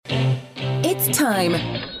It's time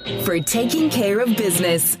for Taking Care of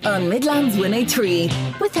Business on Midlands 103.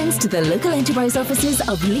 With thanks to the local enterprise offices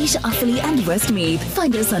of Laois, Offaly and Westmeath.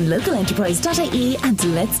 Find us on localenterprise.ie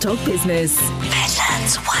and let's talk business.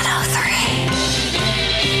 Midlands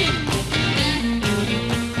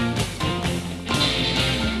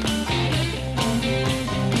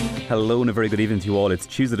 103. Hello and a very good evening to you all. It's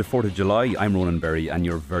Tuesday the 4th of July. I'm Ronan Berry and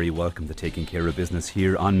you're very welcome to Taking Care of Business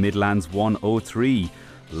here on Midlands 103.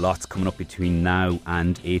 Lots coming up between now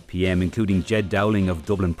and 8pm, including Jed Dowling of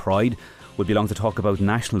Dublin Pride will be along to talk about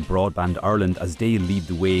National Broadband Ireland as they lead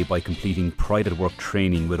the way by completing Pride at Work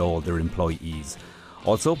training with all their employees.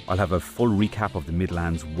 Also, I'll have a full recap of the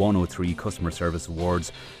Midlands 103 Customer Service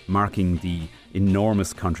Awards, marking the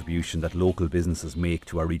enormous contribution that local businesses make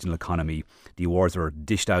to our regional economy. The awards were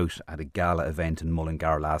dished out at a gala event in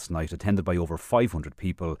Mullingar last night, attended by over 500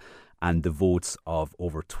 people, and the votes of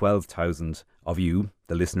over 12,000 of you,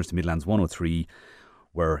 the listeners to Midlands 103,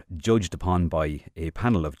 were judged upon by a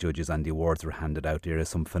panel of judges, and the awards were handed out. There are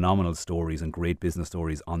some phenomenal stories and great business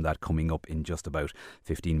stories on that coming up in just about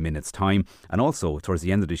 15 minutes time. And also, towards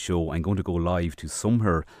the end of the show, I'm going to go live to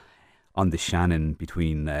somewhere on the Shannon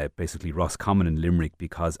between basically Roscommon and Limerick,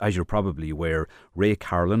 because as you're probably aware, Ray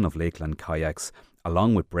Carolan of Lakeland Kayaks,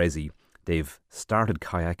 along with Breslin, they've started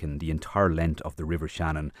kayaking the entire length of the River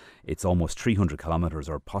Shannon. It's almost 300 kilometres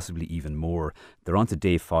or possibly even more. They're on to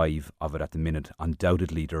day 5 of it at the minute.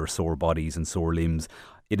 Undoubtedly there are sore bodies and sore limbs.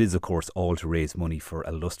 It is of course all to raise money for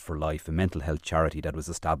A Lust for Life, a mental health charity that was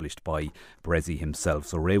established by Breslin himself.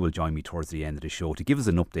 So Ray will join me towards the end of the show to give us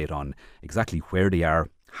an update on exactly where they are,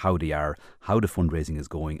 how they are, how the fundraising is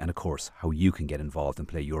going, and of course how you can get involved and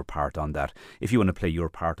play your part on that. If you want to play your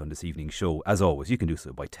part on this evening's show, as always, you can do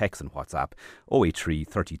so by text and WhatsApp. 083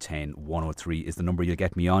 30 10 103 is the number you'll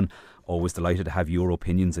get me on. Always delighted to have your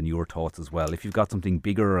opinions and your thoughts as well. If you've got something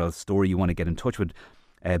bigger or a story you want to get in touch with,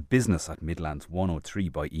 business at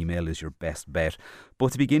Midlands103 by email is your best bet.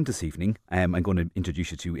 But to begin this evening, I'm going to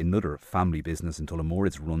introduce you to another family business in Tullamore.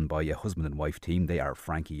 It's run by a husband and wife team. They are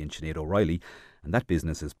Frankie and Sinead O'Reilly, and that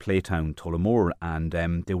business is Playtown Tullamore, and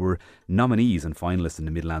they were nominees and finalists in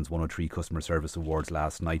the Midlands 103 Customer Service Awards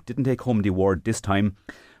last night. Didn't take home the award this time,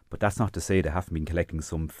 but that's not to say they haven't been collecting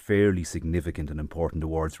some fairly significant and important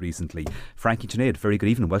awards recently. Frankie, Sinead, very good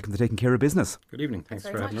evening. Welcome to Taking Care of Business. Good evening. Thanks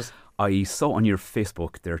for having us. I saw on your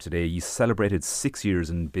Facebook there today you celebrated 6 years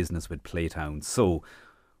in business with Playtown. So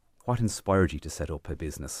what inspired you to set up a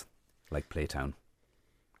business like Playtown?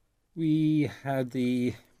 We had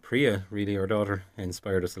Priya, really, our daughter,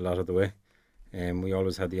 inspired us a lot of the way. We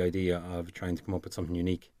always had the idea of trying to come up with something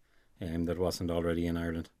unique that wasn't already in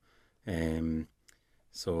Ireland.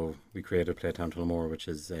 So we created Playtown Tullamore, which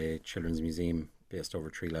is a children's museum based over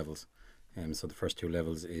 3 levels. So the first 2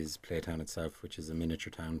 levels is Playtown itself, which is a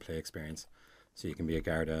miniature town play experience. So you can be a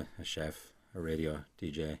Garda, a chef, a radio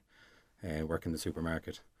DJ, work in the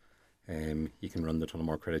supermarket. You can run the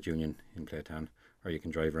Tullamore Credit Union in Playtown, or you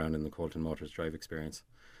can drive around in the Colton Motors Drive experience.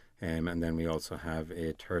 And then we also have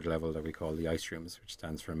a 3rd level that we call the Ice Rooms, which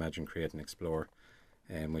stands for Imagine, Create and Explore.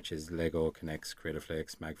 Which is Lego, Connects, Creative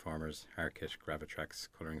Flakes, Magformers, Artkit, Gravitrax,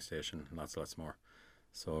 Colouring Station, and lots more.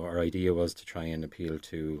 So our idea was to try and appeal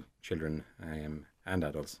to children and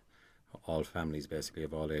adults, all families basically,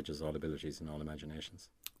 of all ages, all abilities and all imaginations.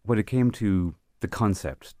 When it came to the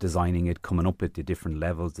concept, designing it, coming up with the different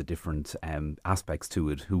levels, the different aspects to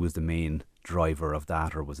it, who was the main driver of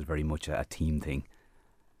that, or was it very much a team thing?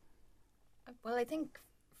 Well, I think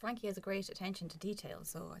Frankie has a great attention to detail,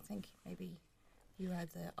 so I think maybe you had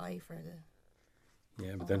the eye for the...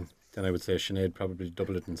 Yeah, but then I would say Sinead probably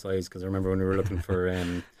doubled it in size, because I remember when we were looking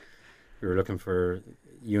for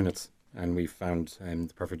units, and we found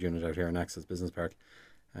the perfect unit out here in Access Business Park.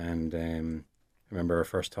 And I remember our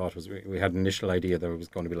first thought was we had an initial idea that it was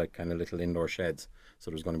going to be like kind of little indoor sheds.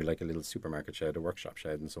 So there was going to be like a little supermarket shed, a workshop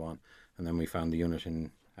shed, and so on. And then we found the unit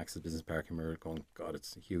in Access Business Park, and we were going, God,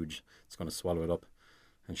 it's huge. It's going to swallow it up.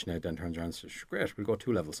 And Sinead then turns around and says, great, we'll go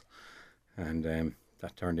 2 levels. And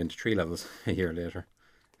that turned into 3 levels a year later.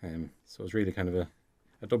 So it was really kind of a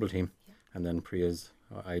double team. Yeah. And then Priya's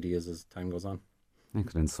ideas as time goes on.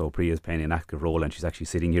 Excellent. So Priya's playing an active role, and she's actually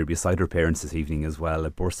sitting here beside her parents this evening as well,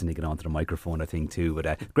 bursting to get onto the microphone, I think, too.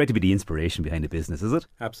 But great to be the inspiration behind the business, is it?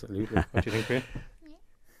 Absolutely. What do you think, Priya?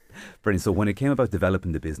 Brilliant. So when it came about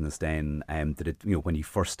developing the business, then did it? When you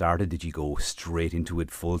first started, did you go straight into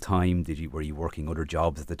it full time? Were you working other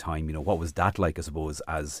jobs at the time? What was that like, I suppose,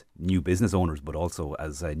 as new business owners, but also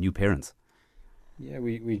as new parents? Yeah,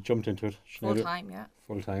 we jumped into it. Full time, yeah.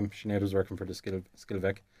 Full time. Sinead was working for the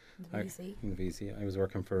Skillvec. The VC. In the VC. I was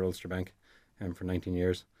working for Ulster Bank for 19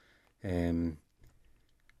 years.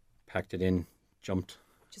 packed it in, jumped.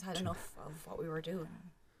 Just had enough of what we were doing.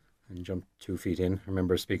 And jumped 2 feet in. I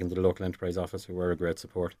remember speaking to the local enterprise office, who were a great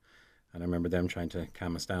support, and I remember them trying to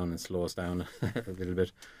calm us down and slow us down a little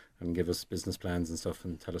bit and give us business plans and stuff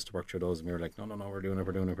and tell us to work through those, and we were like, no, we're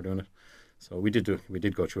doing it. So we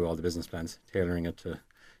did go through all the business plans, tailoring it to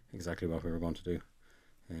exactly what we were going to do,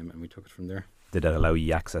 and we took it from there. Did that allow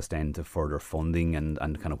you access then to further funding and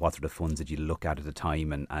kind of what sort of funds did you look at the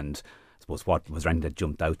time, and I suppose what was there anything that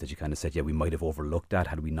jumped out that you kind of said, yeah, we might have overlooked that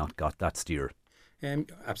had we not got that steer?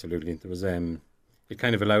 Absolutely. There was it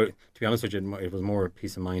kind of allowed, to be honest with you, it was more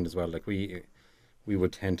peace of mind as well. Like we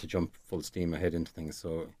would tend to jump full steam ahead into things,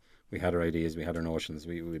 so we had our ideas, we had our notions,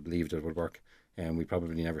 we believed it would work, and we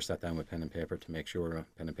probably never sat down with pen and paper to make sure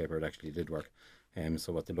pen and paper it actually did work.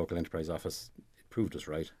 So what the local enterprise office, it proved us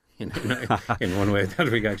right in one way,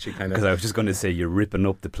 that we actually kind of... Because I was just going to say, you're ripping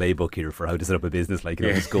up the playbook here for how to set up a business, like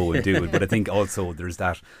you just go and do it. But I think also there's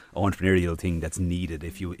that entrepreneurial thing that's needed.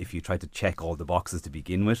 If you try to check all the boxes to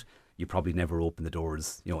begin with, you probably never open the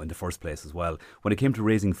doors, in the first place as well. When it came to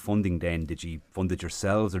raising funding then, did you fund it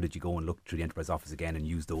yourselves, or did you go and look through the enterprise office again and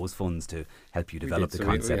use those funds to help you develop the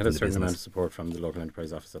concept we had and a the certain amount of business? support from the local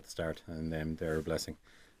enterprise office at the start, and they're a blessing.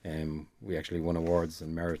 We actually won awards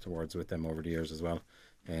and merit awards with them over the years as well,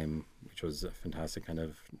 which was a fantastic kind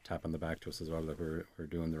of tap on the back to us as well, that we're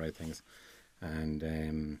doing the right things.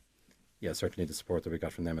 And certainly the support that we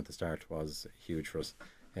got from them at the start was huge for us.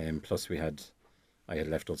 Plus I had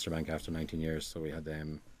left Ulster Bank after 19 years, so we had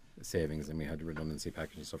savings and we had redundancy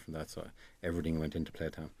package and stuff from that, so everything went into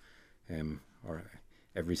Playtown, or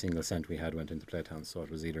every single cent we had went into Playtown, so it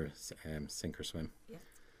was either sink or swim. Yeah.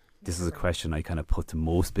 This is a question I kind of put to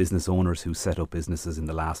most business owners who set up businesses in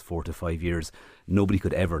the last 4 to 5 years. No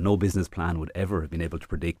business plan would ever have been able to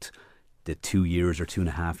predict the 2 years or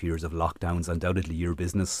 2.5 years of lockdowns. Undoubtedly your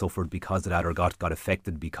business suffered because of that, or got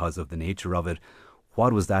affected because of the nature of it.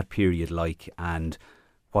 What was that period like, and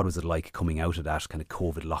what was it like coming out of that kind of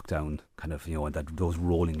COVID lockdown, kind of, and those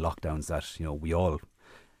rolling lockdowns that, we all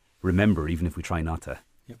remember, even if we try not to?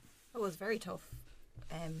 Yep. It was very tough,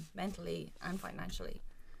 mentally and financially.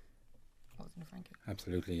 Wasn't it, Frankie?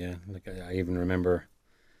 Absolutely, yeah. Like I even remember,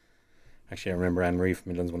 I remember Anne-Marie from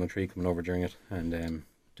Midlands 103 coming over during it and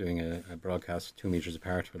doing a broadcast 2 metres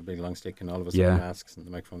apart with a big long stick, and all of us had masks and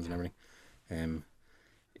the microphones and everything.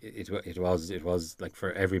 It was like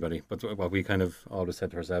for everybody, but what we kind of always said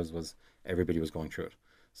to ourselves was everybody was going through it.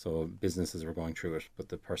 So businesses were going through it, but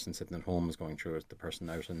the person sitting at home was going through it, the person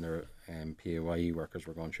out in their PAYE workers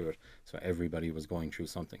were going through it, so everybody was going through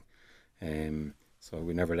something. So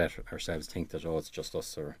we never let ourselves think that, it's just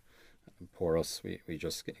us or poor us. We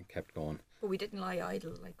just kept going. But we didn't lie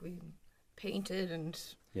idle. Like, we painted, and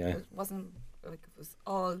it wasn't like it was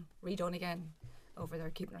all redone again over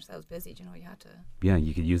there, keeping ourselves busy. You had to... Yeah,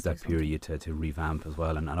 you could use that period to revamp as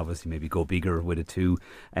well, and obviously maybe go bigger with it too.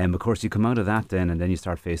 Of course, you come out of that then, and then you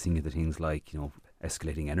start facing the things like,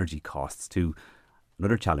 escalating energy costs too.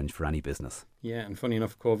 Another challenge for any business. Yeah, and funny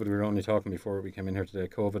enough, COVID, we were only talking before we came in here today,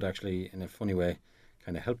 COVID actually, in a funny way,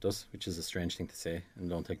 kind of helped us, which is a strange thing to say, and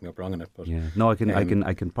don't take me up wrong on it. But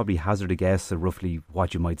I can probably hazard a guess at roughly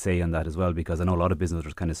what you might say on that as well, because I know a lot of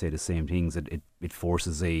businesses kind of say the same things. It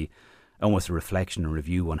forces almost a reflection and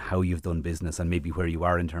review on how you've done business and maybe where you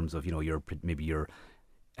are in terms of your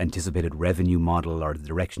anticipated revenue model or the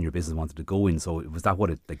direction your business wanted to go in. So was that what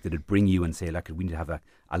it like? Did it bring you and say, like, we need to have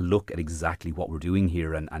a look at exactly what we're doing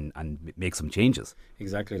here and make some changes?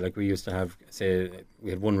 Exactly. Like we used to have, say, we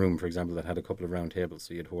had one room, for example, that had a couple of round tables,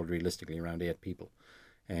 so you'd hold realistically around 8 people.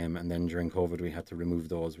 And then during COVID, we had to remove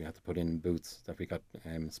those. We had to put in booths that we got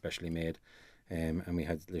specially made. And we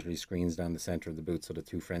had literally screens down the centre of the booth so the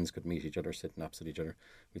two friends could meet each other sitting opposite each other,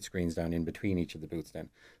 with screens down in between each of the booths then.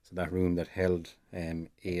 So that room that held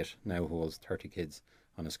 8 now holds 30 kids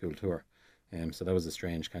on a school tour. So that was a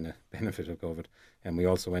strange kind of benefit of COVID. And we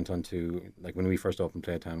also went on to, like when we first opened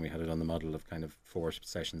Playtown, we had it on the model of kind of 4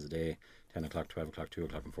 sessions a day, 10 o'clock, 12 o'clock, 2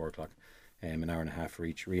 o'clock and 4 o'clock, an hour and a half for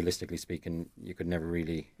each. Realistically speaking, you could never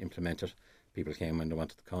really implement it. People came when they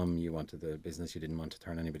wanted to come, you wanted the business, you didn't want to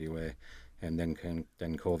turn anybody away. And then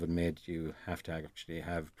COVID made you have to actually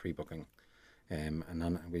have pre-booking.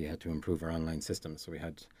 We had to improve our online system. So we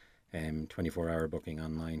had 24-hour booking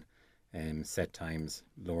online, set times,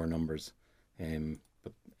 lower numbers.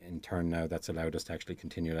 But in turn now that's allowed us to actually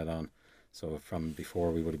continue that on. So from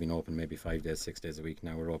before we would have been open maybe 5 days, 6 days a week.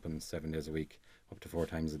 Now we're open 7 days a week, up to 4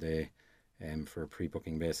 times a day. For a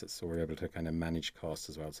pre-booking basis, so we're able to kind of manage costs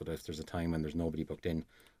as well, so that if there's a time when there's nobody booked in,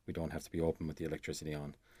 we don't have to be open with the electricity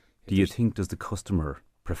on. Does the customer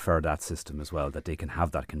prefer that system as well, that they can have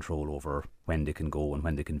that control over when they can go and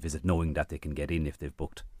when they can visit, knowing that they can get in if they've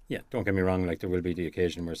booked? Yeah, don't get me wrong, like there will be the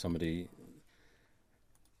occasion where somebody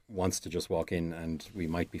wants to just walk in and we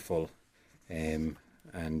might be full, and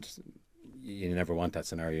you never want that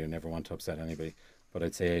scenario, you never want to upset anybody. But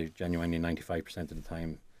I'd say genuinely 95% of the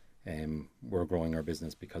time we're growing our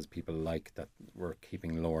business because people like that we're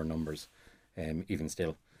keeping lower numbers, even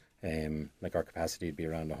still. Like our capacity would be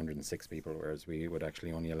around 106 people, whereas we would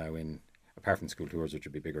actually only allow in, apart from school tours, which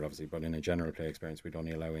would be bigger obviously, but in a general play experience we'd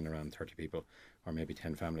only allow in around 30 people or maybe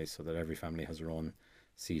 10 families, so that every family has their own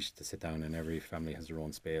seat to sit down and every family has their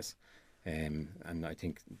own space. And I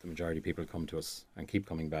think the majority of people come to us and keep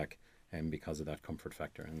coming back because of that comfort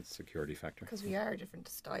factor and security factor. Because we are a different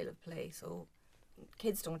style of play, so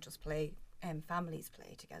kids don't just play, families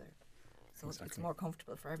play together. So exactly. It's more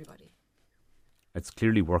comfortable for everybody. It's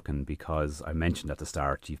clearly working, because I mentioned at the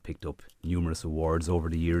start you've picked up numerous awards over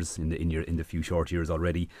the years in the few short years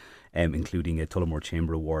already, including a Tullamore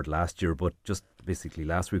Chamber Award last year. But just basically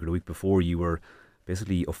last week or the week before, you were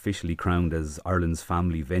basically officially crowned as Ireland's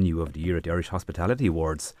Family Venue of the Year at the Irish Hospitality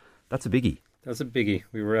Awards. That's a biggie. That's a biggie.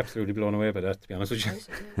 We were absolutely blown away by that, to be honest with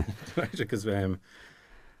you. Because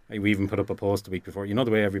we even put up a post the week before. You know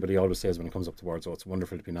the way everybody always says when it comes up to awards, oh, it's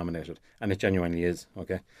wonderful to be nominated. And it genuinely is,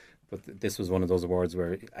 okay? But this was one of those awards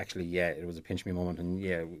where actually, yeah, it was a pinch me moment. And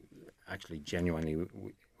yeah, actually, genuinely,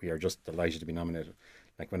 we are just delighted to be nominated.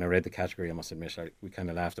 Like when I read the category, I must admit, we kind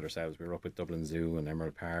of laughed at ourselves. We were up at Dublin Zoo and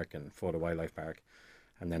Emerald Park and Fota Wildlife Park.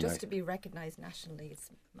 And then just to be recognised nationally,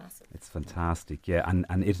 it's massive. It's fantastic, yeah, and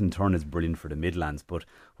it in turn is brilliant for the Midlands. But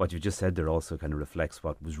what you just said there also kind of reflects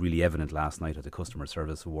what was really evident last night at the Customer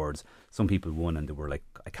Service Awards. Some people won and they were like,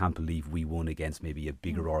 I can't believe we won against maybe a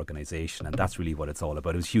bigger organisation, and that's really what it's all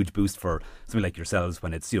about. It was a huge boost for something like yourselves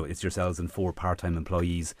when it's, you know, it's yourselves and 4 part-time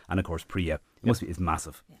employees and of course Priya. It's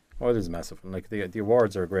massive. Yeah. Oh, it is massive. And like the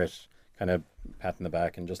awards are great, kind of patting the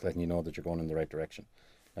back and just letting you know that you're going in the right direction.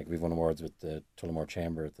 Like we've won awards with the Tullamore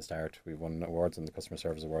Chamber at the start. We've won awards in the Customer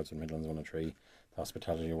Service Awards with Midlands 103. The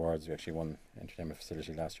Hospitality Awards, we actually won Entertainment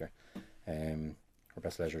Facility last year. Or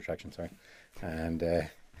Best Leisure Attraction, sorry. And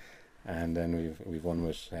then we've won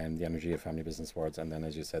with the Energy of Family Business Awards, and then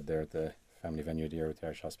as you said there, the Family Venue of the Year with the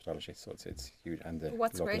Irish Hospitality. So it's huge. And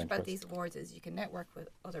what's great about these awards is you can network with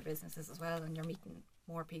other businesses as well, and you're meeting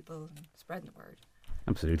more people and spreading the word.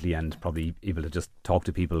 Absolutely, and probably able to just talk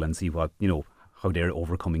to people and see what, you know, how they're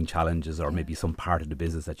overcoming challenges, or maybe some part of the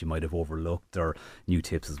business that you might have overlooked, or new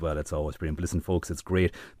tips as well. It's always brilliant. But listen, folks, it's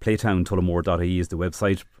great. Playtown Tullamore.ie is the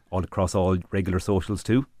website, all across all regular socials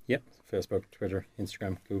too. Yep, Facebook, Twitter,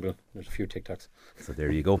 Instagram, Google. There's a few TikToks. So there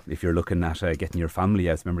you go. If you're looking at getting your family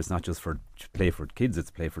out, remember it's not just for play for kids, it's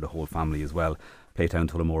play for the whole family as well. Playtown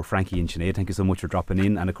Tullamore. Frankie and Sinead, thank you so much for dropping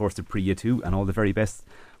in, and of course to Priya too, and all the very best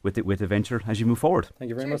with the venture as you move forward. Thank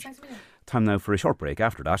you very much. Time now for a short break.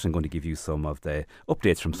 After that, I'm going to give you some of the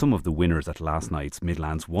updates from some of the winners at last night's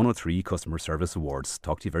Midlands 103 Customer Service Awards.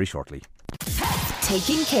 Talk to you very shortly.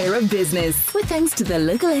 Taking care of business with thanks to the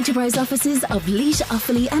local enterprise offices of Laois,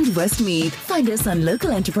 Offaly and Westmeath. Find us on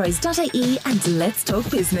localenterprise.ie and let's talk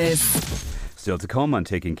business. Still to come on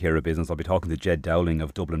Taking Care of Business, I'll be talking to Jed Dowling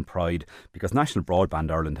of Dublin Pride, because National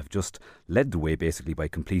Broadband Ireland have just led the way basically by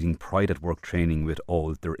completing Pride at Work training with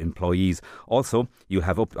all their employees. Also, I'll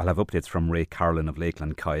have updates from Ray Carolan of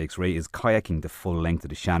Lakeland Kayaks. Ray is kayaking the full length of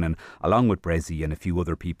the Shannon along with Breslin and a few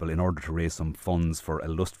other people in order to raise some funds for A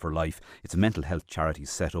Lust for Life. It's a mental health charity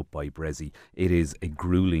set up by Breslin. It is a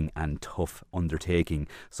gruelling and tough undertaking,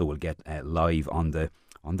 so we'll get live on the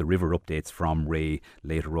river updates from Ray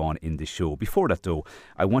later on in the show. Before that though,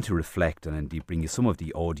 I want to reflect and indeed bring you some of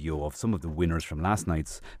the audio of some of the winners from last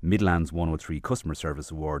night's Midlands 103 Customer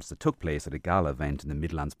Service Awards that took place at a gala event in the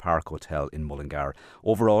Midlands Park Hotel in Mullingar.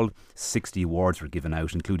 Overall, 60 awards were given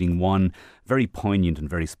out, including one very poignant and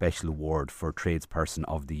very special award for Tradesperson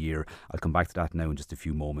of the Year. I'll come back to that now in just a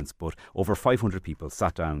few moments, but over 500 people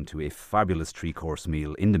sat down to a fabulous 3-course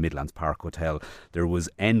meal in the Midlands Park Hotel. There was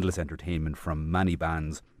endless entertainment from many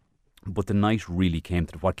bands. But the night really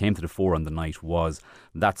what came to the fore on the night was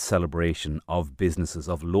that celebration of businesses,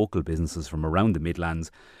 of local businesses from around the Midlands,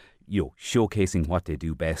 you know, showcasing what they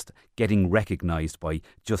do best. Getting recognised by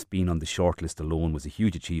just being on the shortlist alone was a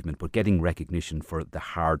huge achievement, but getting recognition for the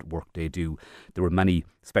hard work they do. There were many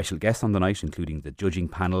special guests on the night, including the judging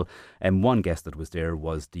panel, and one guest that was there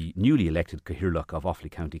was the newly elected Cathaoirleach of Offaly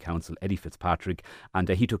County Council, Eddie Fitzpatrick, and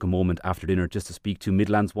he took a moment after dinner just to speak to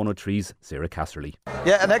Midlands 103's Sarah Casserly.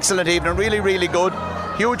 Yeah, an excellent evening, really, really good.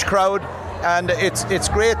 Huge crowd. and it's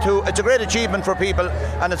a great achievement for people,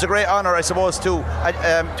 and it's a great honour, I suppose, to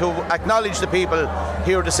acknowledge the people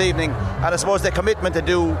here this evening, and I suppose the commitment they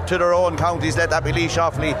do to their own counties, let that be Laois,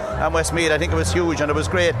 Offaly and Westmeath. I think it was huge, and it was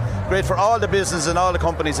great for all the businesses and all the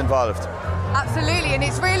companies involved. Absolutely, and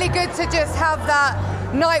it's really good to just have that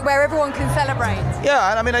night where everyone can celebrate. Yeah,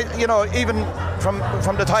 and I mean, even from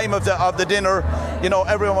the time of the dinner,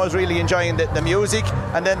 everyone was really enjoying the music,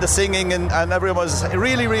 and then the singing, and everyone was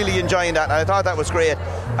really, really enjoying that. And I thought that was great,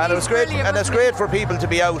 and it's great for people to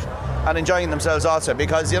be out and enjoying themselves also,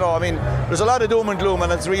 because there's a lot of doom and gloom,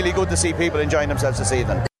 and it's really good to see people enjoying themselves this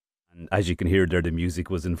evening. As you can hear there, the music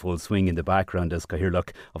was in full swing in the background as Cathaoirleach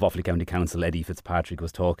of Offaly County Council Eddie Fitzpatrick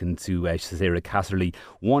was talking to Sarah Casserly,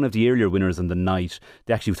 one of the earlier winners on the night.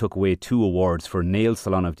 They actually took away 2 awards for Nail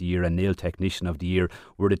Salon of the Year and Nail Technician of the Year,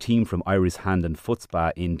 were the team from Irish Hand and Foot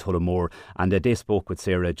Spa in Tullamore, and they spoke with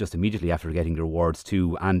Sarah just immediately after getting their awards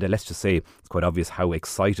too, and let's just say it's quite obvious how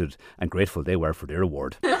excited and grateful they were for their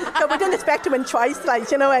award. So we didn't expect to win twice, so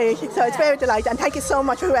it's very delighted, and thank you so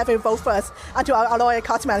much for whoever voted for us, and to our loyal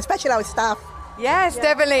customers, especially our staff. Yes,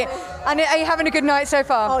 definitely. And are you having a good night so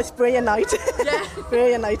far? Oh, it's a brilliant night. Yeah.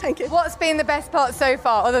 Brilliant night, thank you. What's been the best part so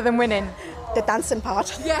far, other than winning? The dancing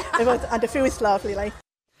part. Yeah. And the food is lovely,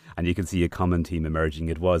 And you can see a common theme emerging.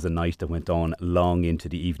 It was a night that went on long into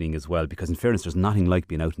the evening as well, because in fairness, there's nothing like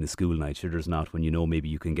being out in the school night. Sure, there's not, when maybe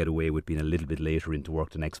you can get away with being a little bit later into work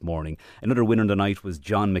the next morning. Another winner of the night was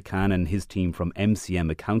John McCann and his team from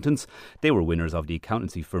MCM Accountants. They were winners of the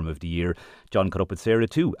Accountancy Firm of the Year. John caught up with Sarah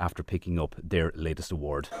too after picking up their latest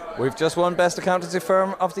award. We've just won Best Accountancy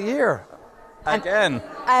Firm of the Year. Again.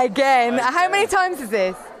 How many times is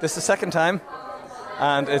this? This is the second time.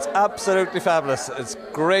 And it's absolutely fabulous. It's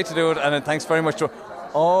great to do it, and thanks very much to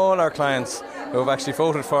all our clients who have actually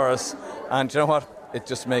voted for us. And you know what? It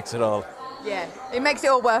just makes it all. Yeah, it makes it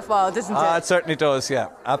all worthwhile, doesn't it? It certainly does, yeah,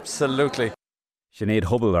 absolutely. Sinead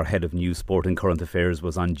Hubble, our head of news, sport and current affairs,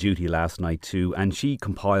 was on duty last night too, and she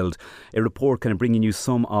compiled a report kind of bringing you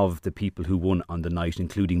some of the people who won on the night,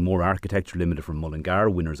 including More Architecture Limited from Mullingar,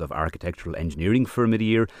 winners of Architectural Engineering Firm of the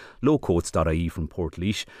Year, Lowcoats.ie from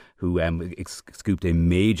Portlaoise, who scooped a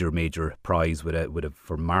major prize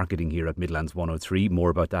for marketing here at Midlands 103. More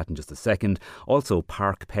about that in just a second. Also,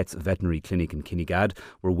 Park Pets Veterinary Clinic in Kinnegad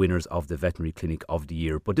were winners of the Veterinary Clinic of the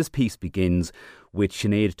Year. But this piece begins with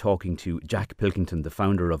Sinead talking to Jack Pilkington, the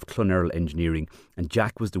founder of Clonerail Engineering, and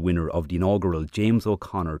Jack was the winner of the inaugural James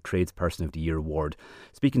O'Connor Tradesperson of the Year award.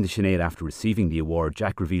 Speaking to Sinead after receiving the award,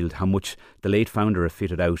 Jack revealed how much the late founder of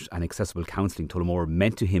Fitted Out and Accessible Counselling Tullamore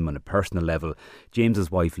meant to him on a personal level.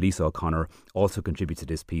 James's wife Lisa O'Connor also contributed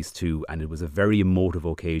to this piece too, and it was a very emotive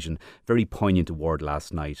occasion, very poignant award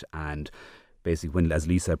last night. And basically, as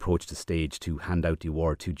Lisa approached the stage to hand out the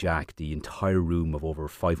award to Jack, the entire room of over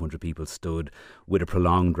 500 people stood with a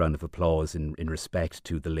prolonged round of applause in respect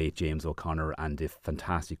to the late James O'Connor and the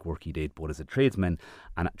fantastic work he did both as a tradesman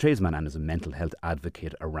and as a mental health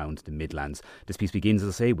advocate around the Midlands. This piece begins, as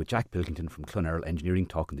I say, with Jack Pilkington from Clonerail Engineering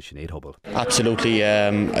talking to Sinead Hubble. Absolutely.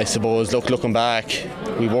 I suppose, looking back,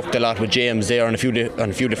 we worked a lot with James there on a few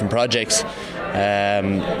different projects.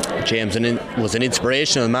 James was an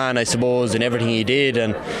inspirational man, I suppose, in everything he did,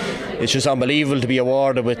 and it's just unbelievable to be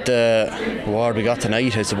awarded with the award we got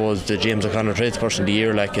tonight. I suppose the James O'Connor Tradesperson of the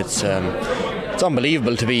Year. It's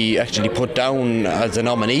unbelievable to be actually put down as a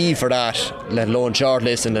nominee for that, let alone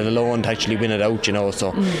shortlist and let alone to actually win it out.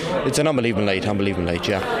 So it's an unbelievable night,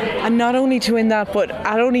 yeah. And not only to win that, but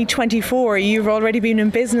at only 24, you've already been in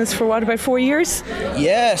business for about 4 years?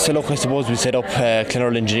 Yeah, so I suppose we set up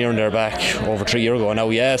Clonerail Engineering there back over 3 years ago now.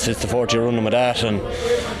 Yes, it's the 4th year running with that, and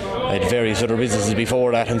I had various other businesses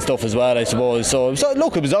before that and stuff as well, I suppose. So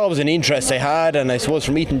it was always an interest I had, and I suppose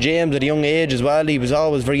from meeting James at a young age as well, he was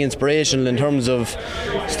always very inspirational in terms of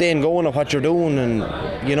staying going at what you're doing and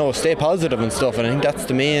stay positive and stuff. And I think that's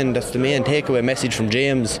the main takeaway message from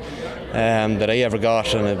James that I ever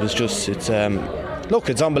got. And it was just it's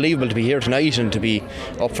unbelievable to be here tonight and to be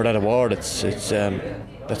up for that award.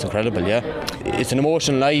 That's incredible, yeah. It's an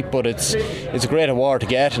emotional night, but it's a great award to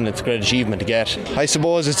get, and it's a great achievement to get. I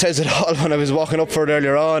suppose it says it all when I was walking up for it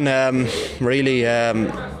earlier on. The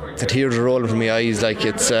tears are rolling from my eyes.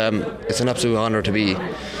 It's an absolute honour to be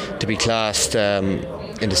classed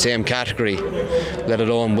in the same category, let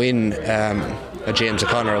alone win a James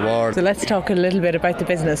O'Connor award. So let's talk a little bit about the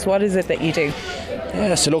business. What is it that you do?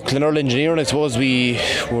 Yeah, so Clonerail Engineering, I suppose we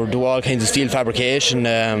do all kinds of steel fabrication,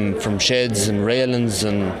 from sheds and railings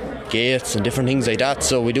and gates and different things like that.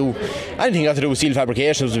 So we do anything got to do with steel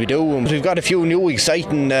fabrications we do. And we've got a few new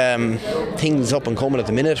exciting things up and coming at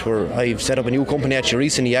the minute, where I've set up a new company actually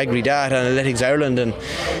recently, Agri Data Analytics Ireland, and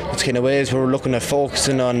it's kind of ways we're looking at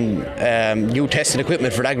focusing on new testing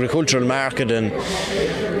equipment for the agricultural market, and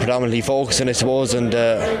predominantly focusing, I suppose, on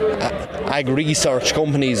ag research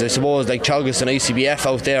companies, I suppose, like Teagasc and ICBF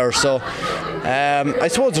out there. So I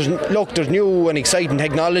suppose there's new and exciting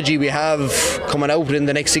technology we have coming out in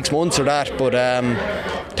the next 6 months or that, but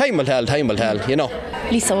time will tell, you know.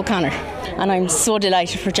 Lisa O'Connor. And I'm so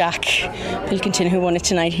delighted for Jack Pilkington, who won it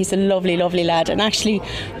tonight. He's a lovely, lovely lad, and actually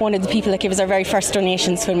one of the people that gave us our very first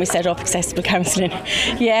donations when we set up accessible counselling.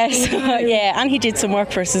 Yes, yeah, and he did some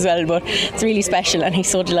work for us as well, but it's really special, and he's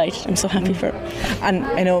so delighted. I'm so happy for him. And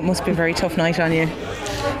I know it must be a very tough night on you.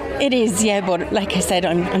 It is, yeah, but like I said,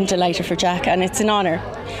 I'm delighted for Jack, and it's an honour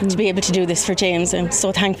to be able to do this for James. I'm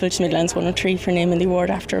so thankful to Midlands 103 for naming the award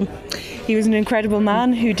after him. He was an incredible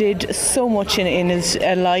man who did so much in his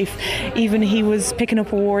life. Even he was picking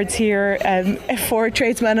up awards here for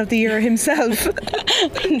Tradesman of the Year himself.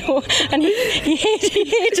 No, and he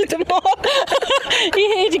hated them all.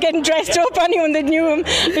 He hated getting dressed up. Anyone that knew him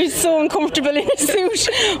was so uncomfortable in a suit.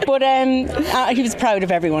 But he was proud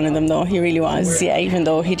of every one of them, though. He really was, yeah, even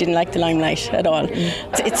though he didn't like the limelight at all.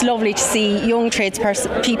 It's lovely to see young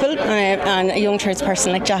people and a young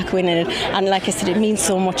tradesperson like Jack winning it. And like I said, it means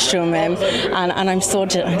so much to him. And I'm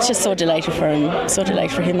just so delighted for him. So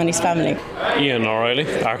delighted for him and his family. Ian O'Reilly,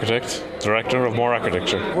 architect, director of More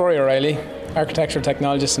Architecture. Rory O'Reilly, architecture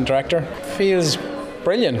technologist and director. Feels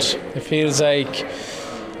brilliant. It feels like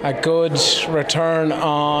a good return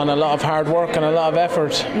on a lot of hard work and a lot of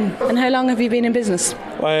effort. And how long have you been in business?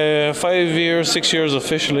 5 years, 6 years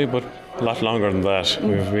officially, but a lot longer than that.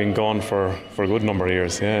 We've been going for a good number of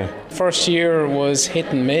years, yeah. First year was hit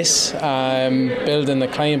and miss. Building the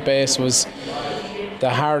client base was the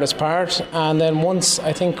hardest part, and then once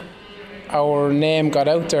I think our name got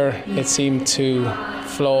out there, it seemed to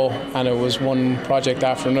flow, and it was one project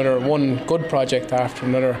after another, one good project after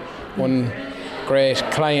another, one great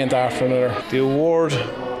client after another. The award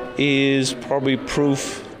is probably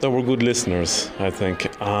proof that we're good listeners, I think,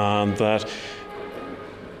 and that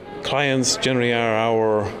clients generally are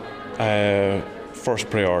our first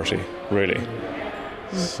priority, really.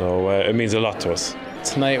 So it means a lot to us.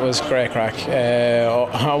 Tonight was great crack.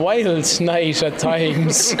 A wild night at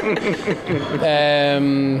times.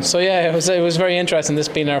 So yeah, it was very interesting. This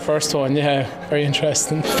being our first one, yeah, very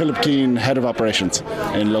interesting. Philip Keane, head of operations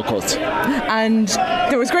in Locals. And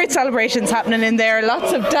there was great celebrations happening in there.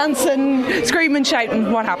 Lots of dancing, screaming,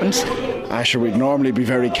 shouting. What happened? Sure, we'd normally be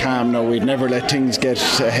very calm now. We'd never let things get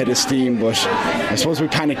ahead of steam, but I suppose we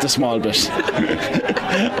panicked a small bit.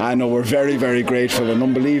 I know we're very, very grateful. An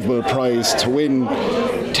unbelievable prize to win.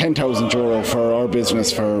 €10,000 for our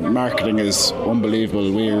business for marketing is unbelievable.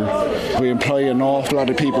 We employ an awful lot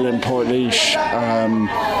of people in Portlaoise.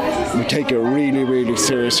 We take it really, really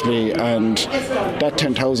seriously, and that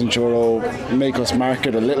 €10,000 make us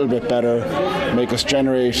market a little bit better, make us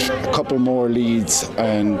generate a couple more leads,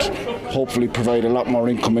 and hopefully provide a lot more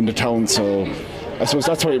income in the town. So I suppose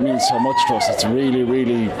that's why it means so much to us. It's really,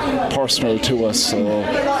 really personal to us. So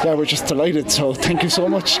yeah, we're just delighted. So thank you so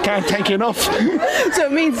much. Can't thank you enough. So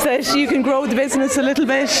it means that you can grow the business a little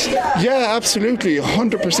bit? Yeah, absolutely.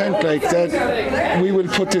 100% like that. We will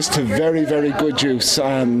put this to very, very good use.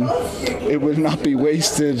 It will not be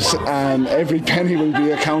wasted. Every penny will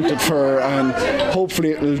be accounted for, and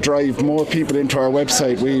hopefully it will drive more people into our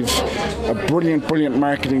website. We've a brilliant, brilliant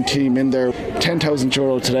marketing team in there.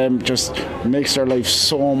 €10,000 to them just makes their life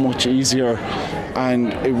so much easier,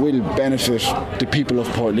 and it will benefit the people of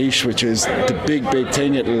Portlaoise, which is the big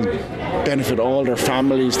thing. It'll benefit all their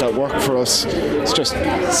families that work for us. It's just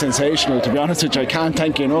sensational, to be honest with you. I can't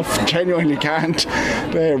thank you enough, genuinely can't.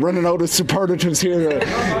 Running out of superlatives here.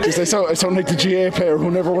 I sound like the GA player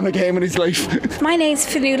who never won a game in his life. My name's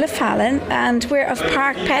Fionnuala Fallon, and we're of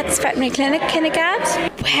Park Pets Veterinary Clinic,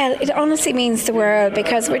 Kinnegad. Well, it honestly means the world,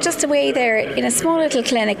 because we're just away there in a small little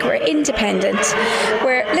clinic. We're independent.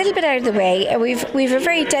 We're a little bit out of the way. We've a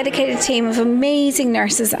very dedicated team of amazing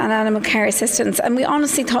nurses and animal care assistants, and we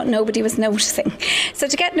honestly thought nobody was noticing. So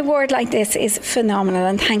to get an award like this is phenomenal,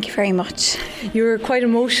 and thank you very much. You were quite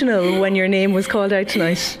emotional when your name was called out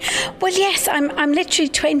tonight. Well, yes, I'm literally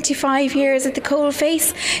 25 years at the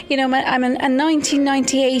coalface. You know, I'm a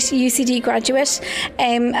 1998 UCD graduate,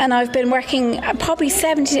 and I've been working probably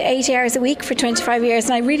 70 to 80 hours a week for 25 years,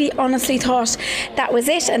 and I really honestly thought that was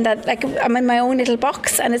it, and that like I'm in my own little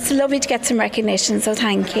box, and it's lovely to get some recognition, so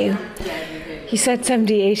thank you. You said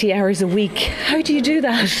 70, 80 hours a week. How do you do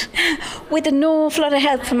that? With an awful lot of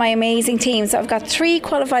help from my amazing team. So I've got 3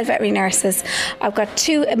 qualified veterinary nurses. I've got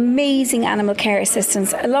 2 amazing animal care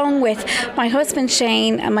assistants, along with my husband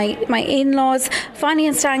Shane and my in-laws. Fanny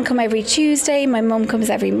and Stan come every Tuesday. My mum comes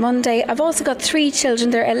every Monday. I've also got 3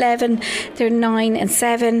 children. They're 11, they're 9 and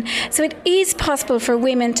 7. So it is possible for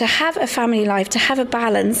women to have a family life, to have a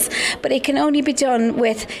balance, but it can only be done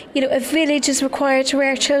with, a village is required to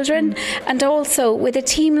rear children, and also with a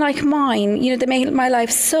team like mine, they make my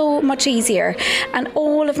life so much easier, and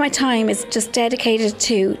all of my time is just dedicated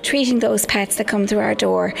to treating those pets that come through our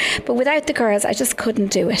door. But without the girls, I just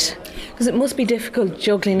couldn't do it. Because it must be difficult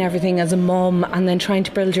juggling everything as a mum and then trying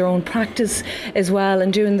to build your own practice as well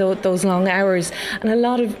and doing those long hours. And a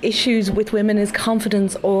lot of issues with women is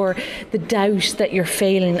confidence or the doubt that you're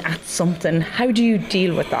failing at something. How do you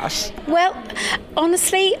deal with that? Well,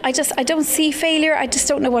 honestly, I don't see failure. I just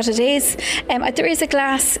don't know what it is. There is a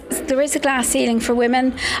glass ceiling for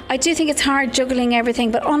women. I do think it's hard juggling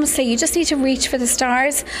everything, but honestly, you just need to reach for the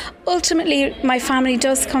stars. Ultimately, my family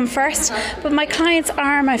does come first, but my clients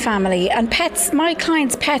are my family, and my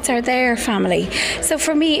clients' pets are their family. So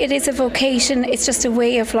for me, it is a vocation. It's just a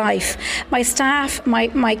way of life. My staff,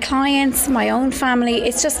 my clients, my own family,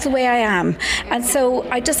 it's just the way I am. And so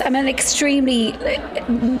I'm an extremely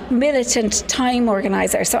militant time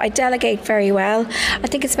organiser, so I delegate very well. I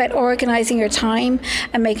think it's about organising your time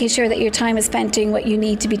and making sure that your time is spent doing what you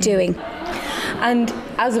need to be doing. And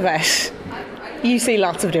as a vet, you see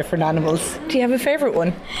lots of different animals. Do you have a favourite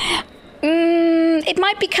one? It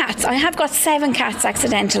might be cats. I have got 7 cats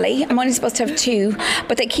accidentally. I'm only supposed to have 2,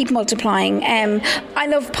 but they keep multiplying. I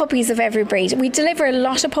love puppies of every breed. We deliver a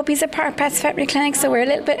lot of puppies at Park Pets Veterinary Clinic, so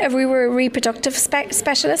we were reproductive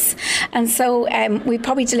specialists, and so we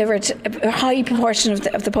probably delivered a high proportion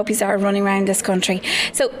of the puppies that are running around this country.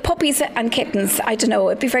 So puppies and kittens, I don't know.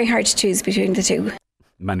 It'd be very hard to choose between the 2.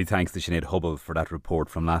 Many thanks to Sinead Hubble for that report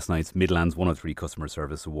from last night's Midlands 103 Customer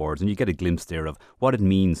Service Awards. And you get a glimpse there of what it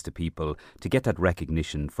means to people to get that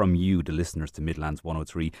recognition from you, the listeners to Midlands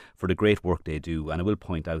 103, for the great work they do. And I will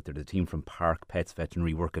point out that the team from Park Pets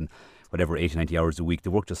Veterinary working 80, 90 hours a week.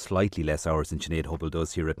 They work just slightly less hours than Sinead Hubble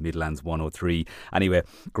does here at Midlands 103. Anyway,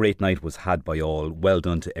 great night was had by all. Well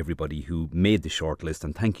done to everybody who made the shortlist,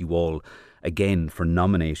 and thank you all again for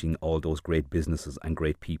nominating all those great businesses and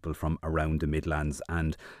great people from around the Midlands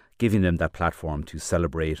and giving them that platform to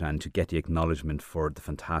celebrate and to get the acknowledgement for the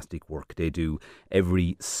fantastic work they do.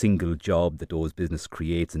 Every single job that those businesses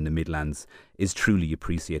creates in the Midlands is truly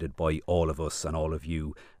appreciated by all of us and all of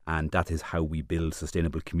you. And that is how we build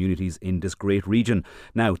sustainable communities in this great region.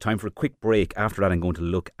 Now, time for a quick break. After that, I'm going to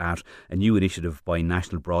look at a new initiative by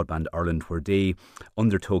National Broadband Ireland where they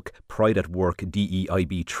undertook Pride at Work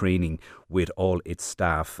DEIB training with all its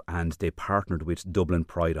staff, and they partnered with Dublin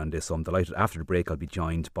Pride on this. So I'm delighted. After the break, I'll be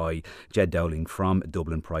joined by Jed Dowling from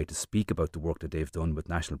Dublin Pride to speak about the work that they've done with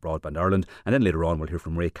National Broadband Ireland. And then later on, we'll hear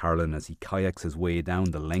from Ray Carolan as he kayaks his way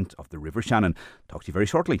down the length of the River Shannon. Talk to you very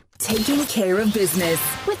shortly. Taking care of business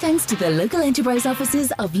with thanks to the local enterprise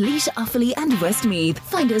offices of Laois, Offaly and Westmeath.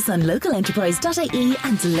 Find us on localenterprise.ie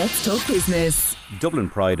and let's talk business. Dublin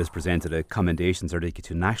Pride has presented a commendation certificate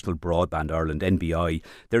to National Broadband Ireland, NBI.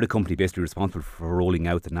 They're the company basically responsible for rolling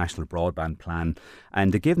out the National Broadband Plan,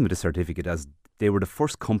 and they gave them the certificate as they were the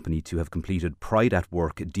first company to have completed Pride at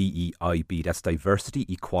Work DEIB, that's Diversity,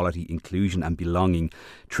 Equality, Inclusion and Belonging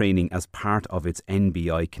training as part of its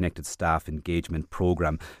NBI Connected Staff Engagement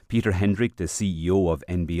Programme. Peter Hendrick, the CEO of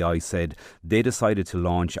NBI, said they decided to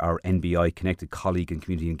launch our NBI Connected Colleague and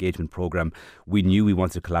Community Engagement Programme. We knew we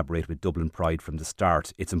wanted to collaborate with Dublin Pride from the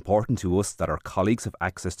start. It's important to us that our colleagues have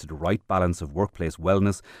access to the right balance of workplace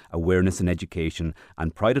wellness, awareness and education,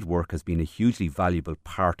 and Pride at Work has been a hugely valuable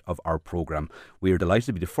part of our programme. We are delighted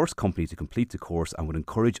to be the first company to complete the course and would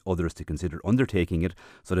encourage others to consider undertaking it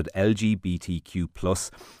so that LGBTQ+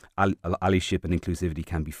 allyship and inclusivity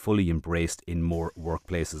can be fully embraced in more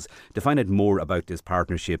workplaces. To find out more about this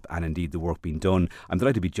partnership and indeed the work being done, I'm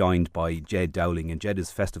delighted to be joined by Jed Dowling, and Jed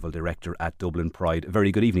is Festival Director at Dublin Pride.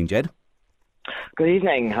 Very good evening, Jed. Good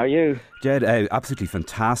evening, how are you? Jed, absolutely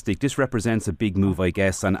fantastic. This represents a big move, I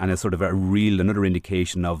guess, and a sort of another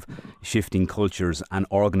indication of shifting cultures and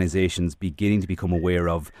organisations beginning to become aware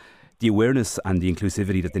of the awareness and the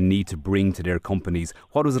inclusivity that they need to bring to their companies.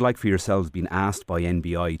 What was it like for yourselves being asked by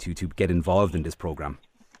NBI to get involved in this programme?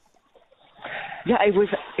 Yeah, it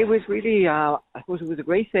was really, I suppose it was a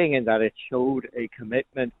great thing in that it showed a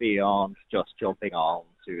commitment beyond just jumping on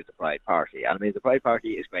to the Pride Party. And I mean, the Pride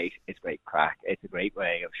Party is great. It's great crack. It's a great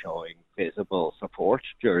way of showing visible support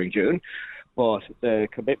during June. but the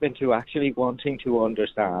commitment to actually wanting to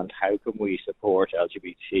understand how can we support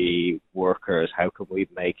LGBT workers, how can we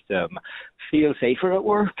make them feel safer at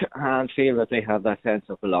work and feel that they have that sense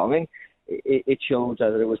of belonging. It showed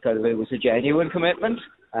that it was a genuine commitment,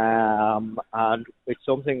 and it's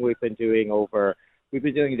something we've been doing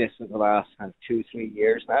this for the last 2-3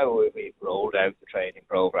 years now. We've rolled out the training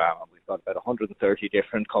program, and we've got about 130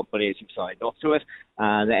 different companies who've signed up to it.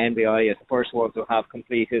 And the NBI is the first one to have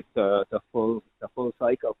completed the full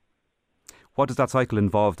cycle. What does that cycle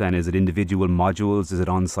involve then? Is it individual modules? Is it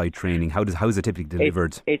on-site training? How is it typically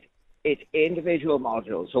delivered? It's individual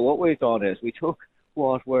modules. So what we've done is we took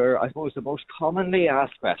what were, I suppose, the most commonly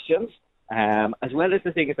asked questions, as well as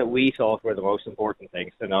the things that we thought were the most important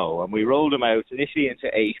things to know. And we rolled them out initially into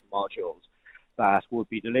 8 modules that would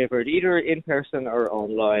be delivered either in person or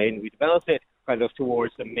online. We developed it kind of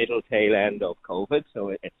towards the middle tail end of COVID. So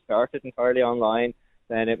it started entirely online.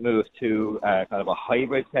 Then it moved to kind of a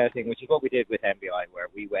hybrid setting, which is what we did with MBI, where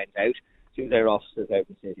we went out to their offices out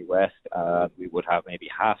in City West. We would have maybe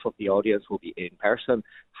half of the audience will be in person,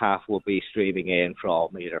 half will be streaming in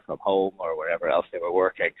from either from home or wherever else they were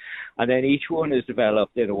working. And then each one is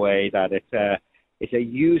developed in a way that it's a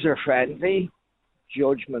user-friendly,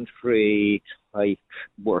 judgment-free type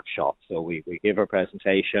workshop. So we give a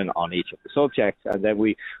presentation on each of the subjects, and then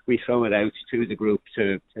we throw it out to the group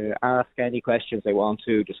to ask any questions they want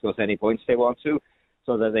to, discuss any points they want to,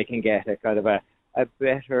 so that they can get a kind of a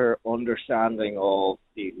better understanding of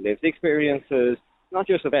the lived experiences, not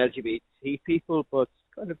just of LGBT people, but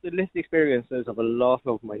kind of the lived experiences of a lot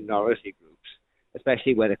of minority groups,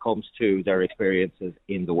 especially when it comes to their experiences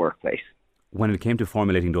in the workplace. When it came to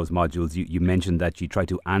formulating those modules, you mentioned that you tried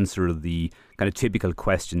to answer the kind of typical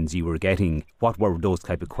questions you were getting. What were those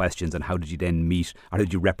type of questions, and how did you then meet, or how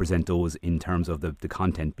did you represent those in terms of the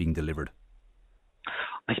content being delivered?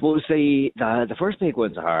 I suppose the first big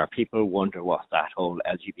ones are people wonder what that whole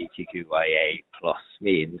LGBTQIA plus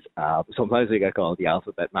means. Sometimes we get called the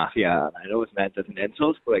alphabet mafia, and I know it's meant as an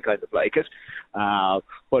insult, but I kind of like it.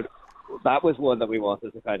 But that was one that we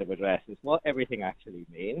wanted to kind of address, is what everything actually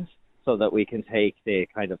means, so that we can take the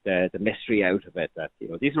kind of the mystery out of it, that, you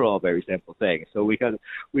know, these are all very simple things. So we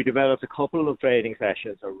developed a couple of training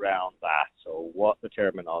sessions around that. So what the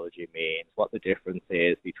terminology means, what the difference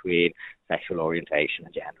is between sexual orientation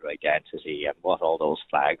and gender identity, and what all those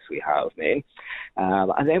flags we have mean.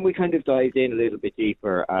 And then we kind of dived in a little bit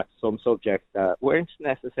deeper at some subjects that weren't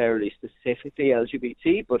necessarily specifically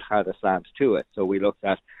LGBT, but had a slant to it. So we looked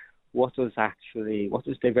at what does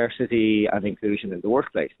diversity and inclusion in the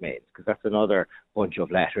workplace mean? Because that's another bunch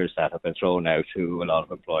of letters that have been thrown out to a lot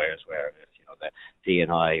of employers, where it's, you know, the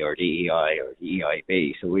D&I or DEI or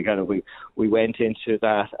DEIB. So we went into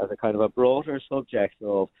that as a kind of a broader subject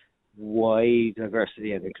of why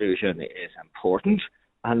diversity and inclusion is important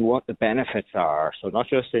and what the benefits are. So not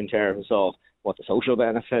just in terms of what the social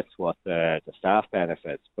benefits, what the staff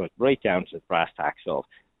benefits, but right down to the brass tacks of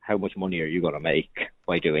how much money are you going to make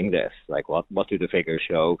by doing this? Like, what do the figures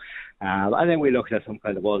show? And then we looked at some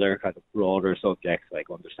kind of other kind of broader subjects, like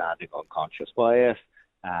understanding unconscious bias,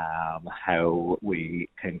 how we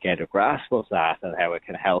can get a grasp of that and how it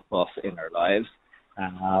can help us in our lives.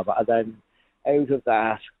 And then out of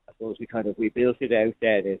that, I suppose we built it out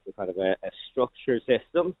then into kind of a structured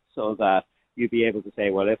system, so that you'd be able to say,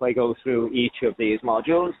 well, if I go through each of these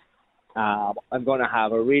modules, I'm going to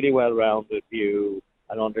have a really well-rounded view,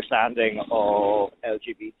 an understanding of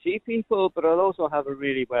LGBT people, but I'll also have a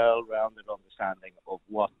really well-rounded understanding of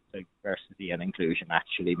what diversity and inclusion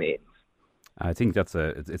actually means. I think it's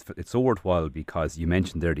so worthwhile, because you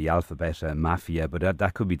mentioned there the alphabet mafia, but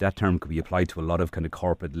that term could be applied to a lot of kind of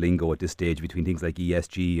corporate lingo at this stage, between things like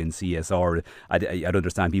ESG and CSR. I'd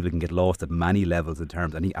understand people can get lost at many levels in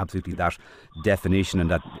terms. I think absolutely that definition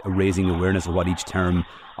and that raising awareness of what each term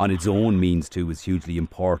on its own means too is hugely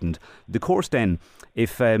important. The course then,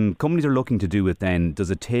 if companies are looking to do it, then does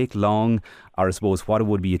it take long, or I suppose what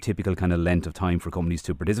would be a typical kind of length of time for companies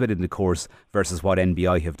to participate in the course versus what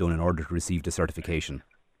NBI have done in order to receive the certification?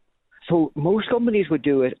 So most companies would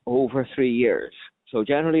do it over 3 years. So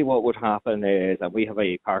generally what would happen is that we have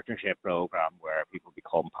a partnership program where people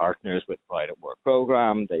become partners with Pride at Work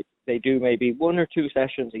program. They do maybe 1 or 2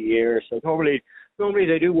 sessions a year. So normally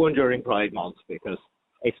they do one during Pride month, because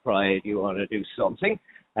it's Pride, you want to do something.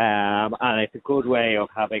 And it's a good way of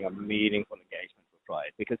having a meaningful engagement with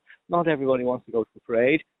Pride, because not everybody wants to go to the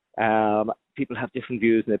parade. People have different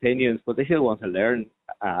views and opinions, but they still want to learn.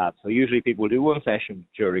 So usually people do one session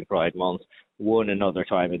during Pride month, one another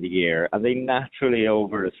time in the year, and they naturally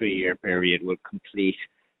over a 3-year period will complete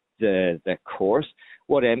the course.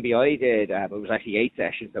 What MBI did, it was actually 8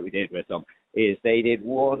 sessions that we did with them. is they did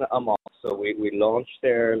one a month. So we launched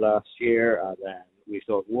there last year, and then we've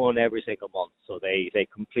done one every single month. So they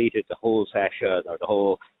completed the whole session or the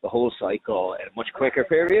whole cycle in a much quicker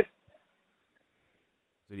period.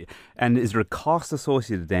 And is there a cost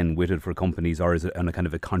associated then with it for companies, or is it on a kind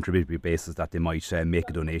of a contributory basis that they might make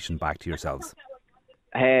a donation back to yourselves?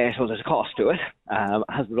 So there's a cost to it.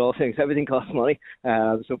 As with all things, everything costs money.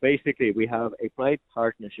 So basically, we have a Pride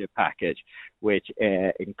partnership package, which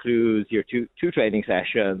includes your two training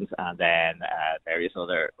sessions and then various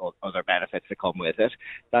other benefits that come with it.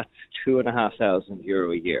 That's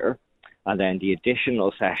 €2,500 a year. And then the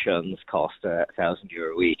additional sessions cost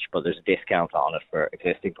 €1,000 each, but there's a discount on it for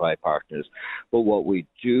existing Pride partners. But what we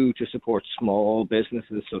do to support small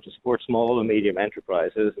businesses, so to support small and medium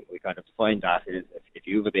enterprises, and we kind of define that is if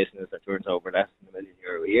you have a business that turns over less than €1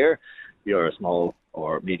 million a year, you're a small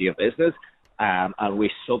or medium business. And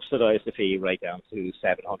we subsidise the fee right down to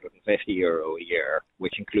 €750 a year,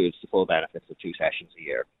 which includes the full benefits of 2 sessions a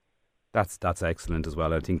year. That's excellent as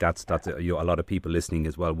well. I think that's a lot of people listening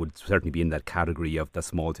as well would certainly be in that category of the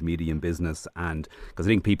small to medium business, and because I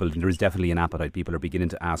think there is definitely an appetite. People are beginning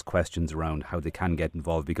to ask questions around how they can get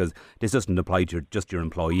involved, because this doesn't apply to just your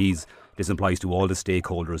employees. This applies to all the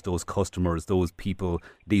stakeholders, those customers, those people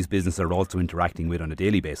these businesses are also interacting with on a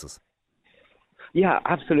daily basis. Yeah,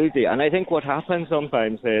 absolutely. And I think what happens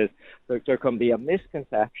sometimes is there can be a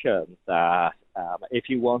misconception that if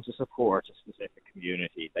you want to support a specific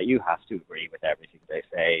community, that you have to agree with everything they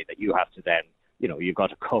say, that you have to then, you've got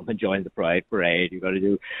to come and join the Pride Parade, you've got to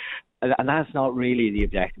do, and that's not really the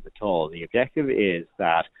objective at all. The objective is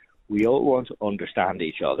that we all want to understand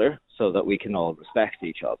each other so that we can all respect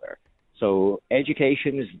each other. So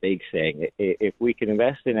education is a big thing. If we can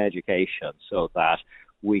invest in education so that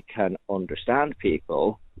we can understand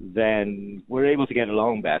people, then we're able to get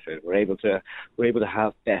along better. We're able to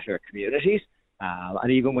have better communities.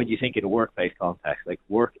 And even when you think in a workplace context, like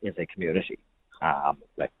work is a community.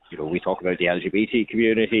 We talk about the LGBT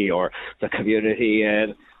community or the community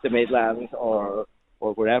in the Midlands or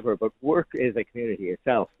wherever, but work is a community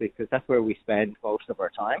itself, because that's where we spend most of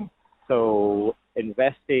our time. So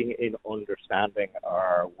investing in understanding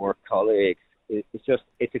our work colleagues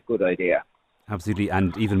it's a good idea. Absolutely,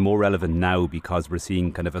 and even more relevant now because we're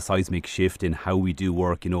seeing kind of a seismic shift in how we do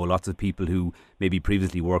work. Lots of people who maybe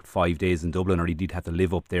previously worked 5 days in Dublin or indeed had to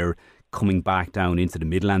live up there, coming back down into the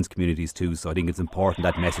Midlands communities too. So I think it's important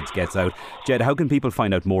that message gets out. Jed, how can people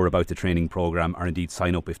find out more about the training programme or indeed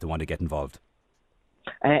sign up if they want to get involved?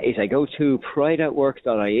 If they go to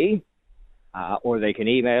prideatwork.ie or they can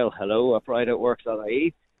email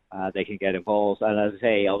hello@prideatwork.ie. They can get involved, and as I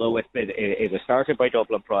say, although it was started by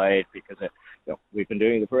Dublin Pride, because we've been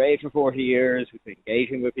doing the parade for 40 years, we've been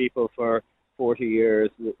engaging with people for 40 years.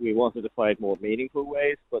 We wanted to find more meaningful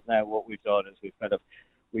ways, but now what we've done is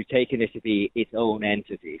we've taken it to be its own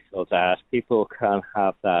entity, so that people can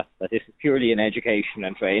have that this is purely an education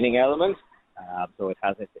and training element. So it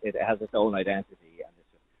has its own identity, and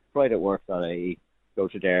it's just prideatwork.ie. Go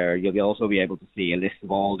to there. You'll also be able to see a list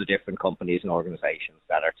of all the different companies and organisations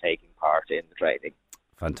that are taking part in the training.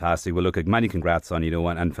 Fantastic. Well, look, many congrats on,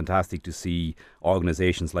 and fantastic to see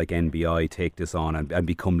organisations like NBI take this on and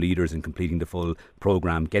become leaders in completing the full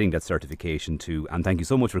programme, getting that certification too. And thank you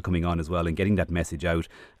so much for coming on as well and getting that message out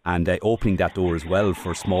and opening that door as well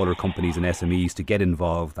for smaller companies and SMEs to get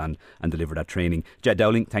involved and deliver that training. Jed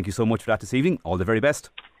Dowling, thank you so much for that this evening. All the very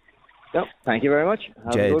best. Yep, thank you very much.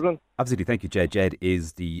 Have a good one. Absolutely, thank you, Jed. Jed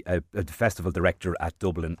is the festival director at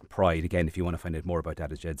Dublin Pride. Again, if you want to find out more about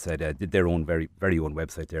that, as Jed said, did their own very own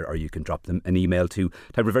website there, or you can drop them an email too.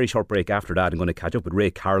 Time for a very short break. After that, I'm going to catch up with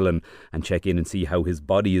Ray Carolan and check in and see how his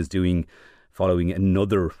body is doing following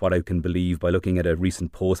another, what I can believe by looking at a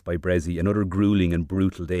recent post by Breslin, another gruelling and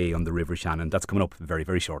brutal day on the River Shannon. That's coming up very,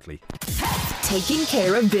 very shortly. Taking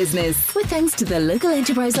care of business with thanks to the local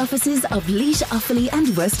enterprise offices of Laois, Offaly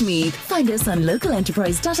and Westmeath. Find us on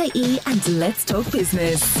localenterprise.ie and let's talk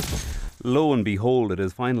business. Lo and behold, it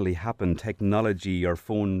has finally happened. Technology, our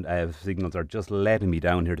phone signals are just letting me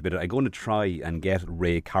down here a bit. I'm going to try and get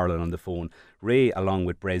Ray Carolan on the phone. Ray, along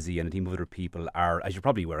with Breslin and a team of other people, are, as you're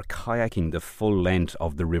probably aware, kayaking the full length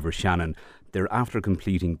of the River Shannon. They're after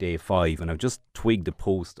completing day 5, and I've just twigged a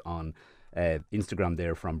post on Instagram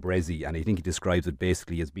there from Breslin, and I think he describes it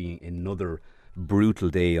basically as being another brutal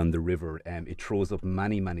day on the river. It throws up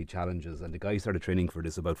many challenges, and the guy started training for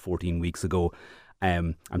this about 14 weeks ago,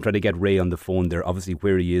 I'm trying to get Ray on the phone there. Obviously,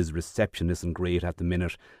 where he is, reception isn't great at the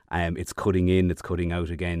minute. It's cutting in, it's cutting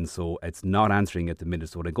out again, so it's not answering at the minute.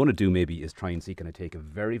 So what I'm going to do maybe is try and see, can I take a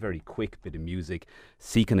very, very quick bit of music,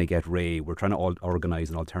 see can I get Ray. We're trying to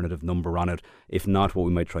organise an alternative number on it. If not, what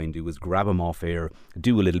we might try and do is grab him off air,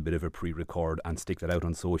 do a little bit of a pre-record and stick that out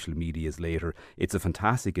on social medias later. It's a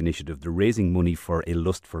fantastic initiative. They're raising money for A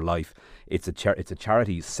Lust for Life. It's a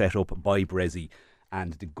charity set up by Bressie.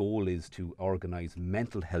 And the goal is to organise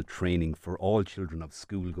mental health training for all children of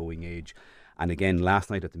school-going age. And again, last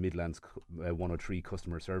night at the Midlands 103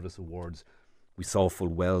 Customer Service Awards, we saw full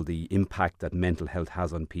well the impact that mental health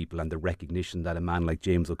has on people and the recognition that a man like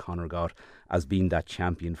James O'Connor got as being that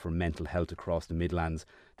champion for mental health across the Midlands.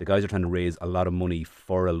 The guys are trying to raise a lot of money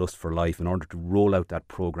for A Lust for Life in order to roll out that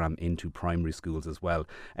programme into primary schools as well.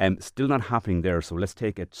 Still not happening there, so let's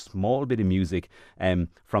take a small bit of music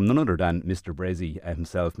from none other than Mr. Bressie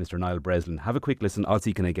himself, Mr. Niall Breslin. Have a quick listen. I'll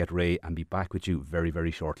see can I get Ray and be back with you very,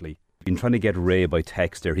 very shortly. Been trying to get Ray by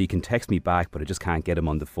text there. He can text me back, but I just can't get him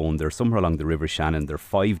on the phone. They're somewhere along the River Shannon. They're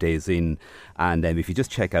 5 days in, and if you just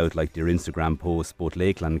check out like their Instagram posts, both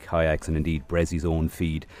Lakeland, Kayaks and indeed Bressie's own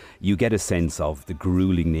feed, you get a sense of the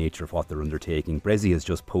gruelling nature of what they're undertaking. Bressie has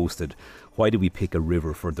just posted, why do we pick a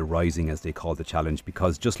river for the rising, as they call the challenge?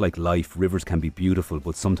 Because just like life, rivers can be beautiful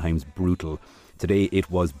but sometimes brutal. Today it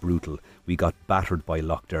was brutal. We got battered by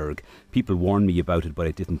Lough Derg. People warned me about it, but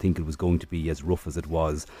I didn't think it was going to be as rough as it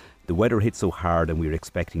was. The weather hit so hard and we're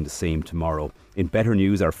expecting the same tomorrow. In better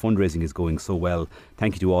news, our fundraising is going so well.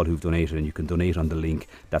 Thank you to all who've donated, and you can donate on the link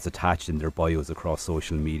that's attached in their bios across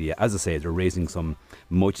social media. As I say, they're raising some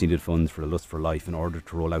much needed funds for A Lust for Life in order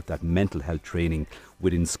to roll out that mental health training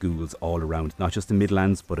within schools all around, not just the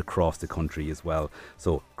Midlands but across the country as well.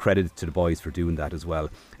 So credit to the boys for doing that as well.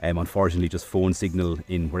 Unfortunately, just phone signal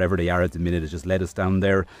in wherever they are at the minute has just let us down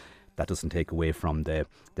there. That doesn't take away from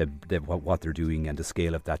what they're doing and the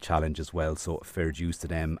scale of that challenge as well. So fair dues to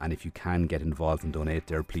them. And if you can get involved and donate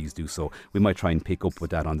there, please do so. We might try and pick up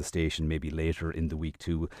with that on the station maybe later in the week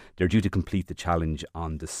too. They're due to complete the challenge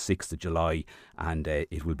on the 6th of July, and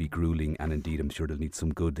it will be gruelling. And indeed, I'm sure they'll need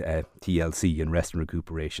some good TLC and rest and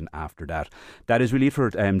recuperation after that. That is really it for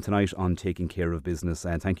tonight on Taking Care of Business.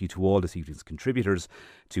 And thank you to all this evening's contributors,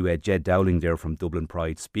 to Jed Dowling there from Dublin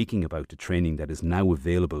Pride, speaking about the training that is now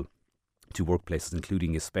available to workplaces,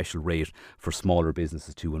 including a special rate for smaller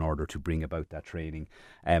businesses too, in order to bring about that training.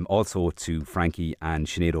 Also to Frankie and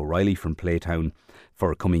Sinead O'Reilly from Playtown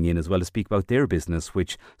for coming in as well to speak about their business,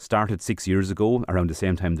 which started 6 years ago around the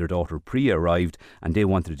same time their daughter Priya arrived, and they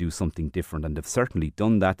wanted to do something different, and they've certainly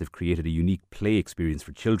done that. They've created a unique play experience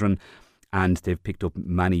for children, and they've picked up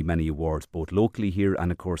many, many awards, both locally here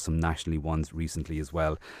and of course some nationally ones recently as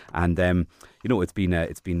well. And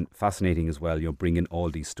it's been fascinating as well, bringing all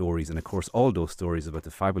these stories, and of course all those stories about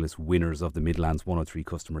the fabulous winners of the Midlands 103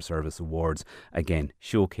 Customer Service Awards, again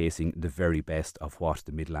showcasing the very best of what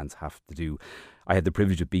the Midlands have to do. I had the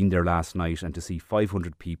privilege of being there last night, and to see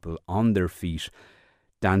 500 people on their feet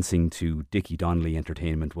dancing to Dickie Donnelly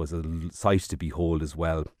Entertainment was a sight to behold as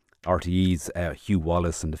well. RTE's Hugh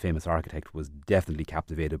Wallace, and the famous architect, was definitely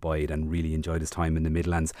captivated by it and really enjoyed his time in the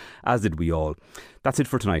Midlands, as did we all. That's it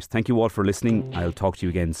for tonight. Thank you all for listening. I'll talk to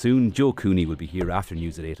you again soon. Joe Cooney will be here after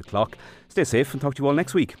news at 8 o'clock. Stay safe and talk to you all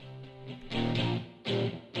next week.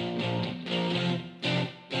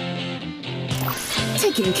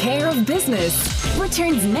 Taking Care of Business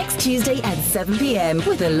returns next Tuesday at 7 p.m.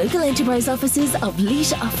 with the local enterprise offices of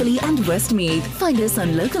Laois, Offaly and Westmeath. Find us on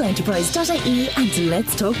localenterprise.ie and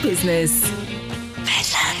Let's Talk Business.